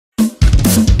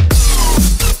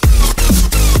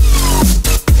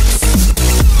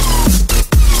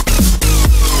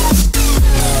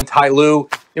Ty Lue.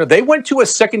 They went to a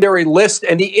secondary list,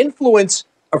 and the influence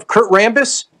of Kurt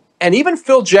Rambis and even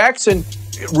Phil Jackson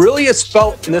really is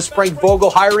felt in this Frank Vogel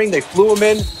hiring. They flew him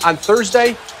in on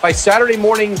Thursday. By Saturday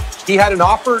morning, he had an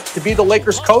offer to be the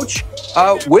Lakers coach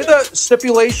with a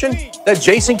stipulation that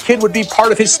Jason Kidd would be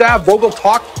part of his staff. Vogel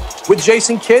talked with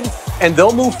Jason Kidd, and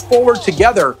they'll move forward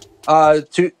together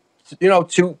to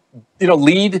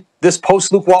lead this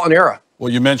post-Luke Walton era.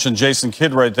 Well, you mentioned Jason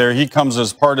Kidd right there. He comes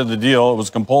as part of the deal. It was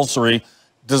compulsory.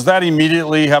 Does that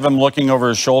immediately have him looking over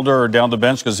his shoulder or down the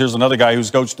bench? Because here's another guy who's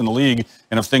coached in the league,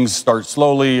 and if things start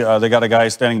slowly, they got a guy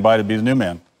standing by to be the new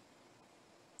man.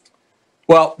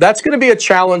 Well, that's going to be a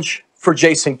challenge for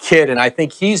Jason Kidd, and I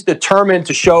think he's determined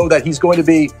to show that he's going to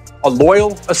be a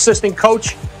loyal assistant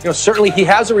coach. Certainly he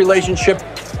has a relationship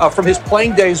from his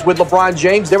playing days with LeBron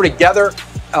James. They were together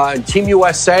in Team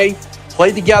USA,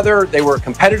 played together. They were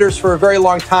competitors for a very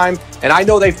long time, and I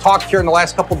know they've talked here in the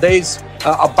last couple of days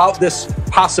about this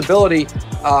possibility.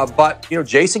 But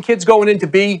Jason Kidd's going in to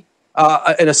be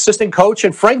an assistant coach,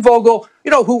 and Frank Vogel,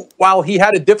 who, while he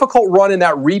had a difficult run in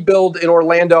that rebuild in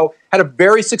Orlando, had a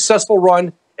very successful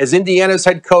run as Indiana's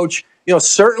head coach.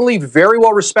 Certainly very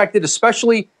well respected,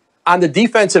 especially on the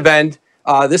defensive end.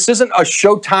 This isn't a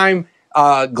Showtime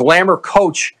glamour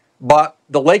coach, but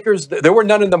the Lakers, there were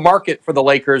none in the market for the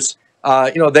Lakers.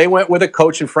 They went with a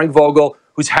coach in Frank Vogel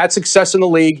who's had success in the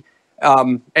league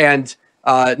and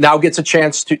now gets a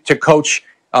chance to coach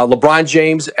LeBron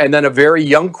James and then a very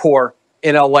young core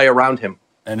in LA around him.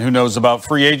 And who knows about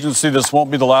free agency? This won't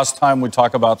be the last time we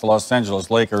talk about the Los Angeles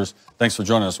Lakers. Thanks for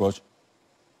joining us, Woj.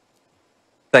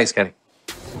 Thanks, Kenny.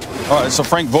 All right, so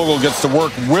Frank Vogel gets to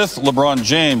work with LeBron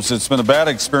James. It's been a bad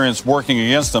experience working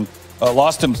against him.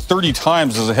 Lost him 30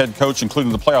 times as a head coach,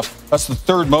 including the playoffs. That's the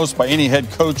third most by any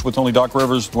head coach, with only Doc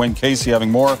Rivers, Dwayne Casey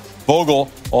having more. Vogel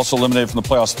also eliminated from the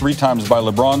playoffs 3 times by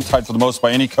LeBron, tied for the most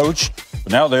by any coach.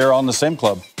 But now they're on the same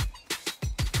club.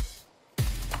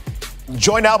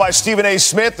 Joined now by Stephen A.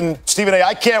 Smith. And Stephen A.,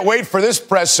 I can't wait for this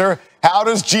presser. How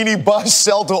does Jeannie Buss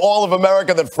sell to all of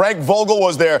America that Frank Vogel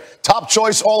was their top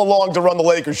choice all along to run the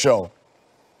Lakers show?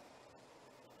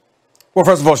 Well,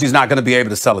 first of all, she's not going to be able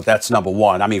to sell it. That's number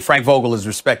one. I mean, Frank Vogel is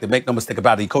respected. Make no mistake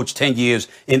about it. He coached 10 years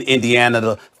in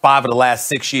Indiana. 5 of the last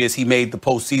 6 years, he made the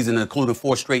postseason, including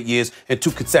 4 straight years and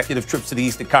 2 consecutive trips to the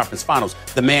Eastern Conference Finals.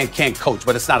 The man can't coach,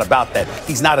 but it's not about that.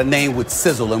 He's not a name with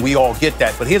sizzle, and we all get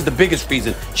that. But here's the biggest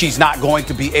reason she's not going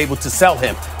to be able to sell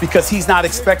him, because he's not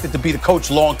expected to be the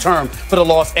coach long-term for the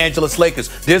Los Angeles Lakers.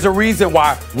 There's a reason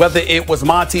why, whether it was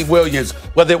Monty Williams,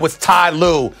 whether it was Ty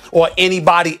Lue, or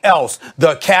anybody else,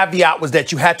 the caveat was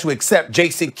that you had to accept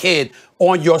Jason Kidd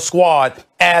on your squad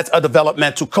as a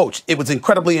developmental coach. It was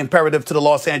incredibly imperative to the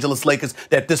Los Angeles Lakers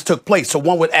that this took place. So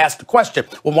one would ask the question,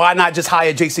 well, why not just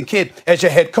hire Jason Kidd as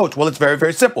your head coach? Well, it's very,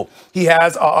 very simple. He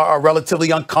has a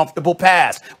relatively uncomfortable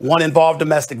past. One involved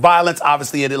domestic violence.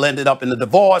 Obviously, it ended up in a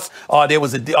divorce. There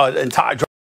was an entire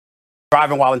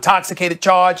driving while intoxicated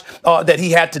charge that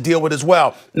he had to deal with as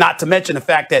well. Not to mention the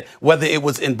fact that whether it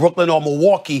was in Brooklyn or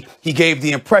Milwaukee, he gave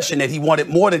the impression that he wanted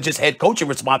more than just head coaching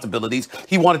responsibilities.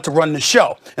 He wanted to run the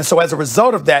show. And so as a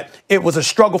result of that, it was a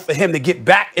struggle for him to get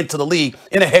back into the league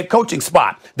in a head coaching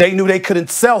spot. They knew they couldn't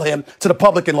sell him to the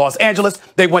public in Los Angeles.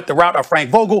 They went the route of Frank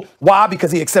Vogel. Why?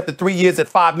 Because he accepted 3 years at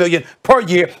 $5 million per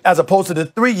year, as opposed to the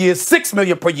 3 years, $6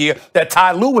 million per year that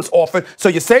Ty Lue was offered. So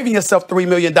you're saving yourself $3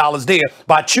 million there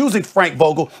by choosing Frank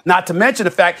Vogel, not to mention the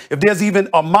fact, if there's even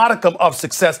a modicum of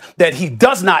success that he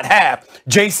does not have,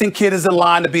 Jason Kidd is in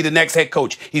line to be the next head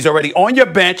coach. He's already on your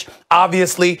bench.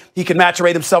 Obviously, he can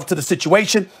maturate himself to the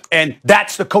situation, and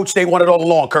that's the coach they wanted all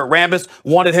along. Kurt Rambis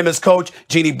wanted him as coach.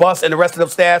 Jeannie Buss and the rest of the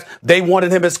staff, they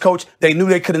wanted him as coach. They knew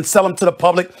they couldn't sell him to the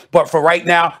public, but for right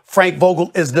now, Frank Vogel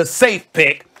is the safe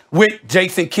pick with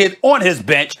Jason Kidd on his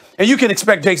bench, and you can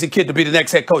expect Jason Kidd to be the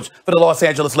next head coach for the Los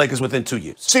Angeles Lakers within 2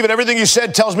 years. Stephen, everything you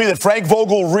said tells me that Frank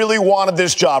Vogel really wanted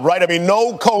this job, right? I mean,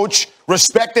 no coach,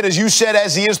 respected as you said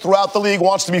as he is throughout the league,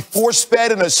 wants to be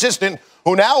force-fed an assistant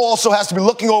who now also has to be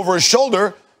looking over his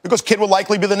shoulder because Kidd will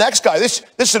likely be the next guy. This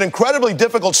is an incredibly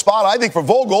difficult spot, I think, for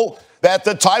Vogel that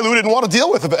Ty Lue didn't want to deal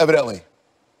with, evidently.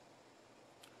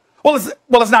 Well,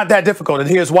 it's not that difficult, and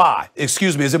here's why.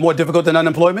 Excuse me, is it more difficult than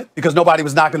unemployment? Because nobody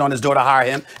was knocking on his door to hire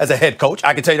him as a head coach.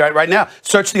 I can tell you right now,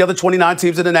 search the other 29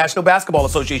 teams in the National Basketball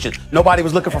Association. Nobody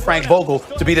was looking for Frank Vogel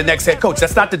to be the next head coach.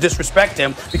 That's not to disrespect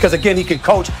him, because, again, he can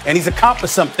coach, and he's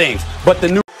accomplished some things. But the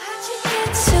new